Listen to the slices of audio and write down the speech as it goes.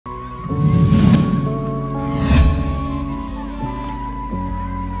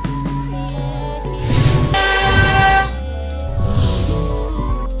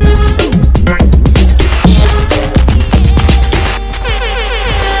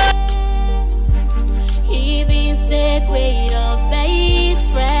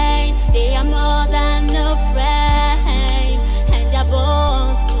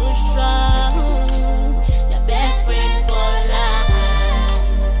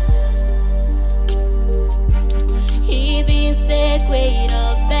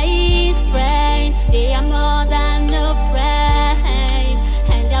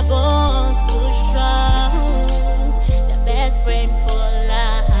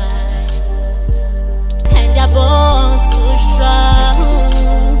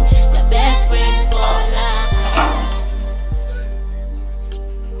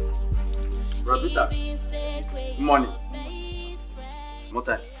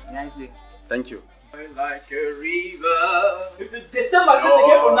Nice day. Thank you. Like a river. If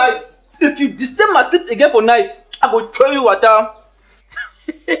you disturb my sleep again for night, I will throw you water.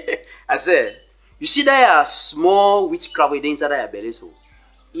 I said, you see that small witchcraft within inside that belly, so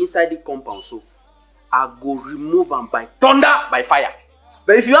inside the compound, so I go remove them by thunder, by fire.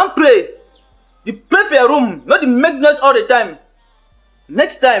 But if you want pray, you pray for your room, not the make noise all the time.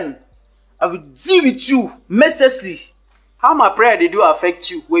 Next time, I will deal with you mercilessly. How my prayer they do affect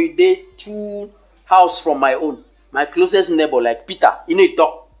you when you dey 2 house from my own, my closest neighbor like Peter, you know you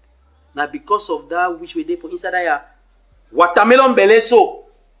talk. Now because of that which we dey for inside that watermelon belly, so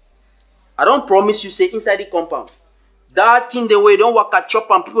I don't promise you say inside the compound. That thing the way don't work at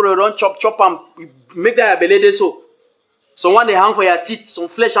chop and people don't chop and make that belly dey so. Someone they hang for your teeth, some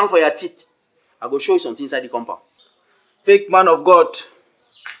flesh hang for your teeth. I go show you something inside the compound. Fake man of God.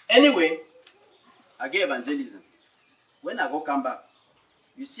 Anyway, I get evangelism. When I go come back,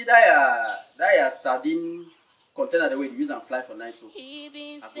 you see that sardine container the way you use and fly for night, so I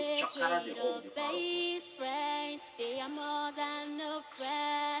go chakara the whole with the power. They are more than a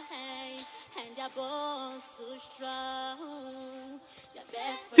friend, and their bones so strong. Your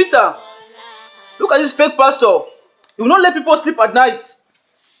best friend Peter, for life. look at this fake pastor. He will not let people sleep at night.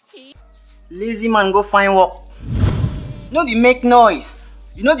 Lazy man go find work. No dey make noise.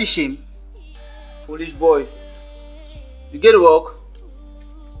 You know the shame? Foolish boy. You get work?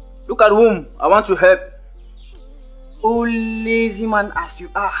 Look at whom I want to help. Oh, lazy man as you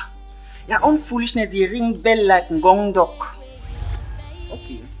are. Your own foolishness dey ring bell like gong duck.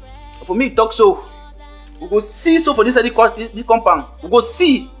 Okay. For me, talk so. We go see so for this compound. We go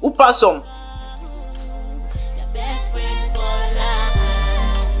see who pass some. Your best friend for life.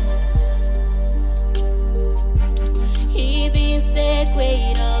 He been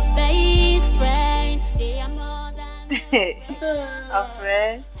sacred of best friend. They are more than A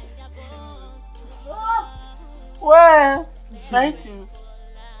friend? Well, nineteen.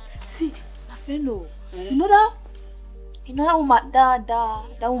 See, my friend, no. You know that woman,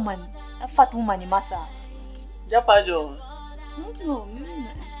 that woman, that fat woman in Massa. Japajon. No,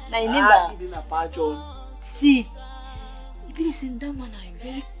 na you name that. He didn't Pajon. See, you be saying that man is a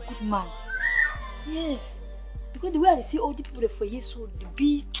very good man. Yes, because the way I see all the people for you, so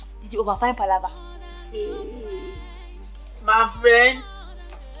the overfine palava. My friend,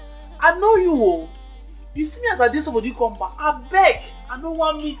 I know you. You see me as I did somebody come back. I beg. I don't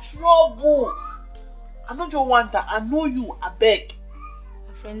want me trouble. I don't just want that. I know you. I beg.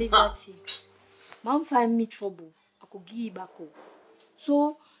 My friend, leave that thing. Man find me trouble. I could give you back.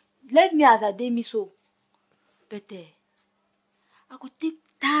 So, let me as I did me so. Better. I could take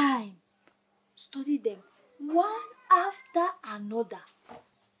time. Study them. One after another.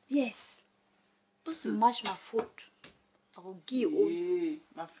 Yes. Just to match my food. I will give you all. Hey,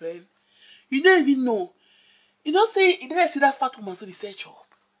 my friend. You don't even know. You don't say, you didn't see that fat woman so they search up.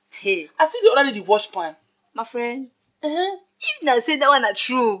 Hey. I see the already the wash pan. My friend. Uh-huh. If I say that one are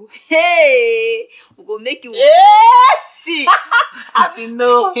true, hey, we go make you see. I been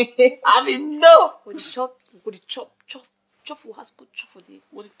know. I been know. We chop. We has good chop for the.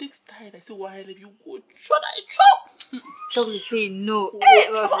 When it takes time, I say, why if you go chop? Chop will say no. Go Hey,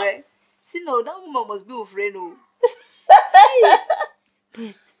 my chop. friend. See, no, that woman must be a friend, oh.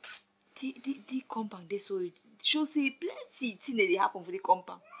 But the compound they saw it. Show say plenty thing that they happen for the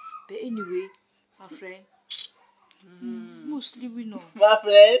compound. But anyway, my friend, mostly we know. My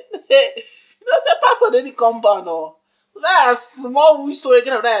friend, you know, say pastor they the compound or that small wish so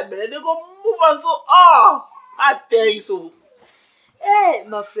again of that bed, they go move and so I tell you so. Hey,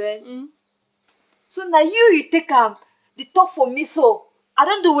 my friend. So now you take the talk for me so I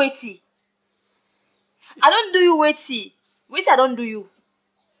don't do waity. I don't do you waity. Wait, I don't do you.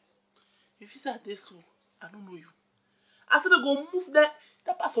 If you say this so, I don't know you. I said they go move that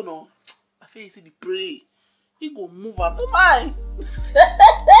person on. I feel you see the pray. He go move and no mind.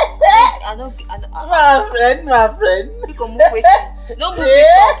 My friend. He go move waity.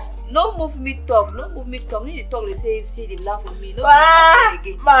 No move me talk. No move me talk. Need to talk. They say they laugh at me. No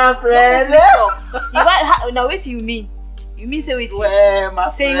again. My friend. Now what you mean? You mean say wait. Well,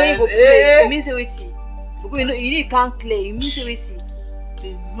 my say friend. Say when you go play. You mean say wait. Because you need can't clear. You mean say wait.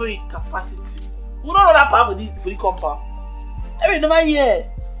 They know your capacity. We don't know that part for the compound. Every never hear.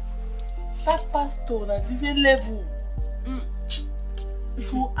 That pastor at different level.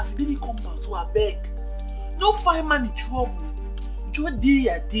 So as you did compound, so I beg. No find man in trouble. Just day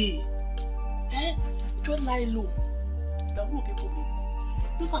a day. Just lie low. That won't get problem.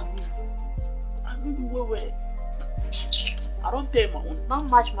 Just I know you well. I don't tell my own. Man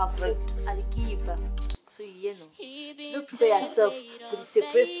match my food. I'll give. So so you know. Don't prepare yourself for the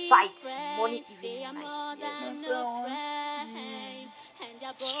separate fight, morning, evening, night. And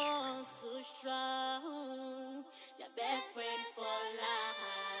your bones so strong, your best friend for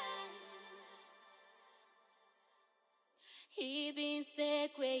life. He been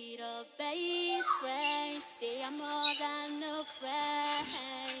sick with a best friend. They are more than a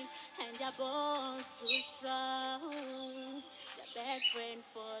friend, and your bones so strong, your best friend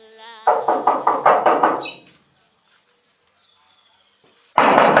for life.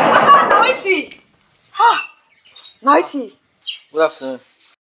 Noisy! Noisy! Good afternoon.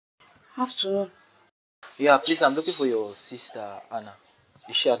 Afternoon. Yeah, please, I'm looking for your sister, Anna.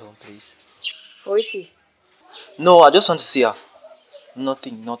 Is she at home, please? Noisy. No, I just want to see her.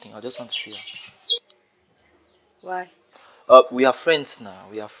 Nothing. I just want to see her. Why? We are friends now.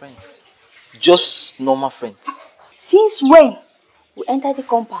 We are friends. Just normal friends. Since when we entered the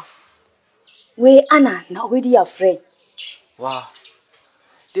compound, where Anna now already your friend. Wow.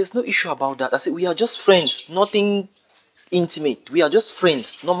 There's no issue about that. I said we are just friends. Nothing intimate. We are just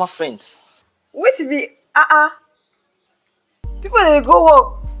friends. Normal friends. Wait to be people they go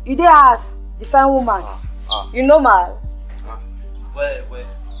work, you dey ask the fine woman. You know mal. Well. Okay,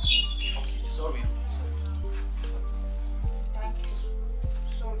 sorry. Thank you.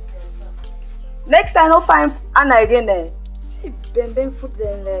 Sorry for yourself. Next time, no find Anna again. Then see, Ben foot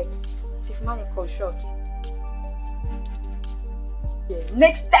them like if money come short. Yeah.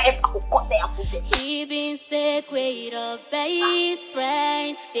 Next time, I will cut their foot. He been sick with a best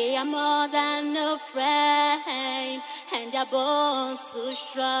friend. They are more than a friend, and your bones so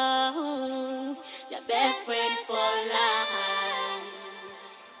strong, your best friend for life.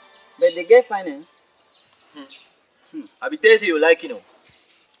 But they get finance. I be tell you say you like it, you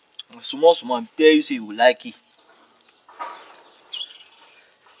know. Small, I tell you say you like it.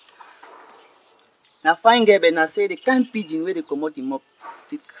 Now fine girl, but now say the kind pigeon where they come out him up,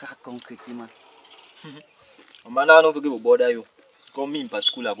 fit crack concrete, man. Man, I don't forget to bother you. Because me in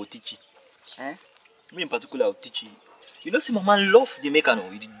particular, I go teach you. Eh? Me in particular, I will teach you. You know, see, my man love the maker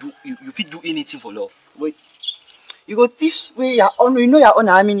now. You fit do anything for love. Wait. You go teach where your own, you know your own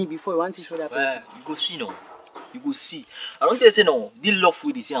how many before you want to teach other person. You go see now. You go see. I don't say no. This love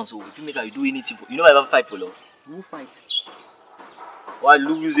with this and so. If you make her, you do anything for. You know, I ever fight for love. Who fight? Why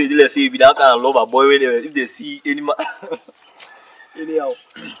look you say they say if that kind of love a boy if they see any man anyhow.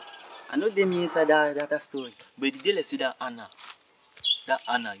 I know they mean inside that story. But the day let's see that Anna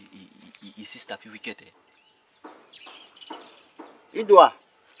his sister feel wicked. Idua.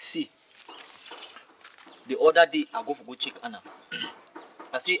 See. The other day I go check Anna.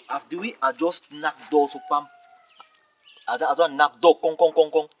 I say as the way I just knock doors open. I just knock door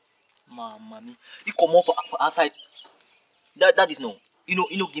kong. Mamma, he come up for outside. That is no. You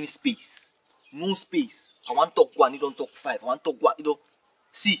know, give me space. No space. I want to talk one, you don't talk five. I want to talk one, you don't.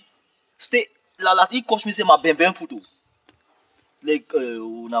 See, stay. Last he cost me say my ben photo. Like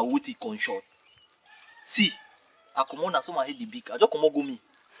na what he con short. See, I come on and so my head the big. I just come on go me.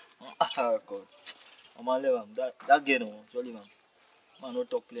 Ah God. I'm a level. That girl no, sorry man. Man no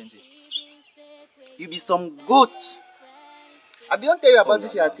talk plenty. You be some goat. I be don't tell you about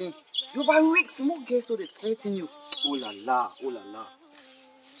this your thing. You by weeks, more girls so they threaten you. Oh la la.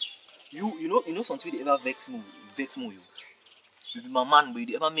 You know something they ever vex me you. You be my man, but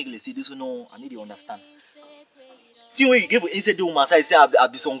you ever make let's say this one no, I need to understand. See when you give inside the woman side say I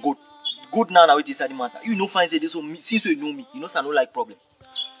be some good now with inside the matter. You know fine say this one since you know me, you know I no like problem.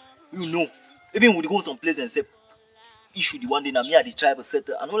 You know. Even when we go some place and say issue the one day now me at the tribal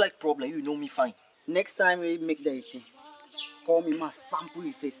settle, I no like problem, you know me fine. Next time we make that thing, call me ma sample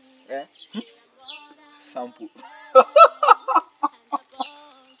your face. Eh? Sample.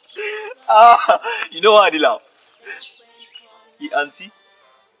 You know why they laugh? You see?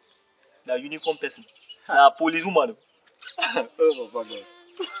 The uniform person. Police woman. Oh my God.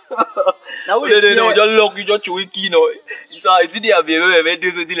 Now we no, just look, you just chew key, no. It's in there, very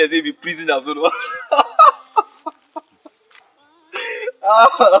days until let's say be prisoners, so no.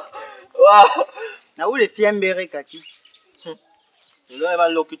 Wow. Now we the fear mbere kaki. You don't ever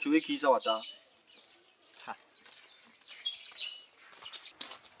look at you key, so what?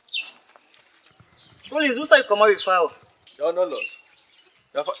 Police, who say you come out with fire? You're not lost.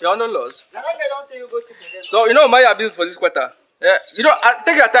 You're not lost. Now that guy don't say you go to the So you know my business for this quarter. Yeah, you know,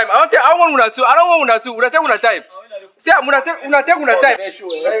 take your time. I don't want una two. I don't want una two. Una take una time. See, una take una time.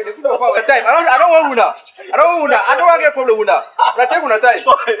 Time. I don't want una. I don't want to get problem una. Una take una time.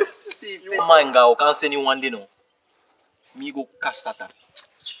 See, man, I can't send you one day no. Me go catch Satan.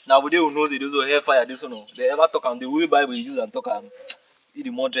 Now they who knows it, those who hellfire this one. They ever talk on the way Bible use and talk on the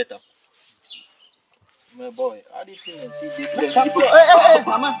moderator. My boy, how do you feel and see the Thanks, sir. Hey,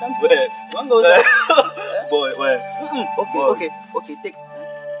 Mama, thanks. Where? One goes there. Boy, where? Okay, take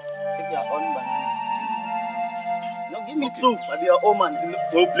your own banana. No, give me two. I'll be your own man.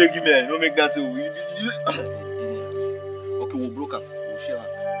 Don't play game, man. Don't make that so. Okay, we'll broke up. We'll share one.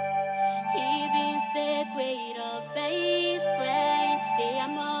 Even separate a best friend, they are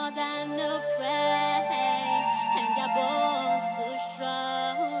more than a friend, and they're both so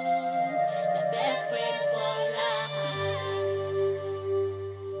strong, the best friend for life.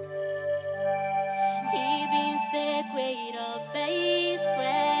 Even separate a best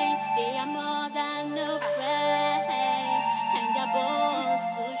friend, they are more than a friend, and they're both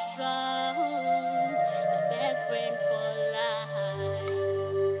so strong, the best friend for life.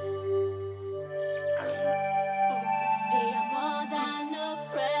 They are more than a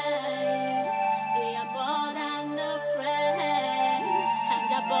friend. They are more than a friend. And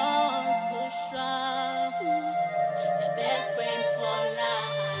they're both so strong. The best friend for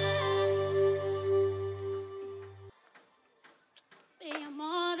life. They are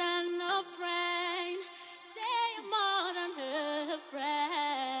more than a friend. They are more than a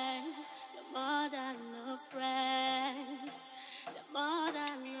friend. They're more than a friend. They're more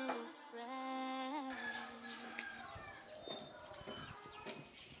than a friend.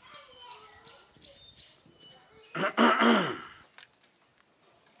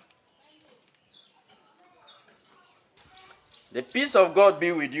 The peace of God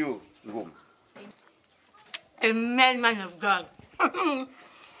be with you, Ngum. Amen, man of God.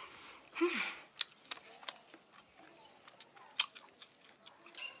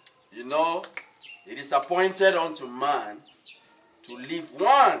 You know, it is appointed unto man to live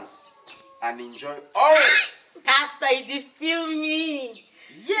once and enjoy always. Pastor, it feel me.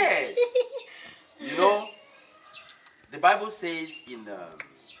 Yes. You know, the Bible says in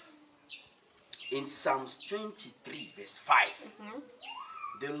Psalms 23, verse 5,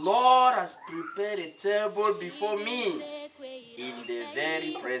 the Lord has prepared a table before me in the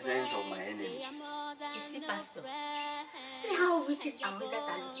very presence of my enemies. You see, Pastor, see how witches and wizards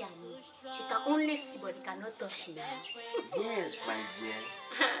are looking at me. They can only see, but they cannot touch me. Yes, my dear.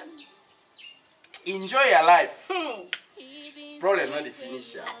 Enjoy your life. Problem not the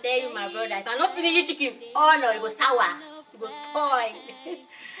finisher. I tell you, my brother, if I not finish the chicken, oh no, it goes sour. It goes spoil.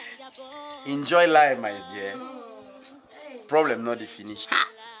 Enjoy life, my dear. Problem not the finish. Ha!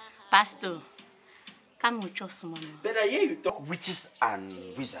 Pastor, come with your money. But I hear you talk witches and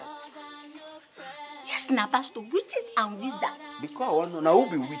wizards. Yes, now, Pastor, witches and wizards. Because I want to know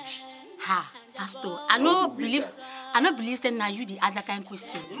who be witch. Ha, Pastor, I no believe that now you the other kind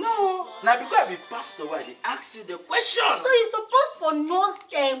question. No, now because I be pastor, why they ask you the question? So you supposed to know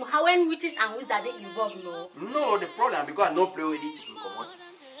how when witches and wizards they involved, no? No, the problem because I no play with it chicken come on.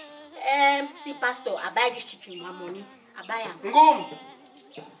 See, Pastor, I buy this chicken with my money. I buy them.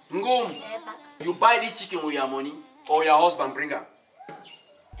 Ngum, you buy the chicken with your money or your husband bring her?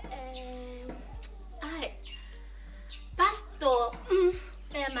 Pastor,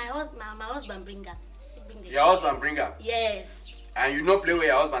 my husband bring her. Your husband bring her? Yes. And you no play with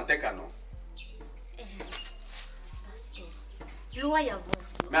your husband take her, no? Pastor, lower your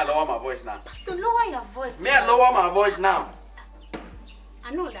voice. May I lower my voice now? Pastor, lower your voice. May I lower my voice now? Pastor,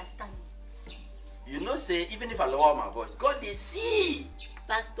 I don't understand. You know say even if I lower my voice, God they see.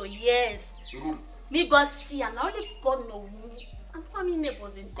 Pastor, yes. Ngum. Me God see, and only God know me. I'm coming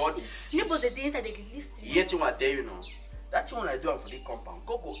neighbors in. God is see. Neighbors the inside they listen. Yet you want to tell you now. That thing when I do for the compound,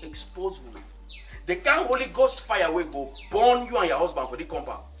 God go expose you. The kind Holy Ghost fire will go burn you and your husband for the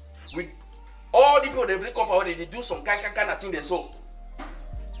compound. With all the people in the compound, they do some kind of thing then so.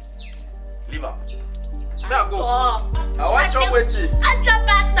 Leave her. Now go. I want you waiting. I'm your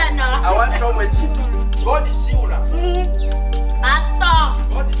pastor now. I want you waiting. God is see you now.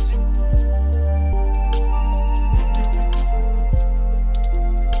 Pastor. God is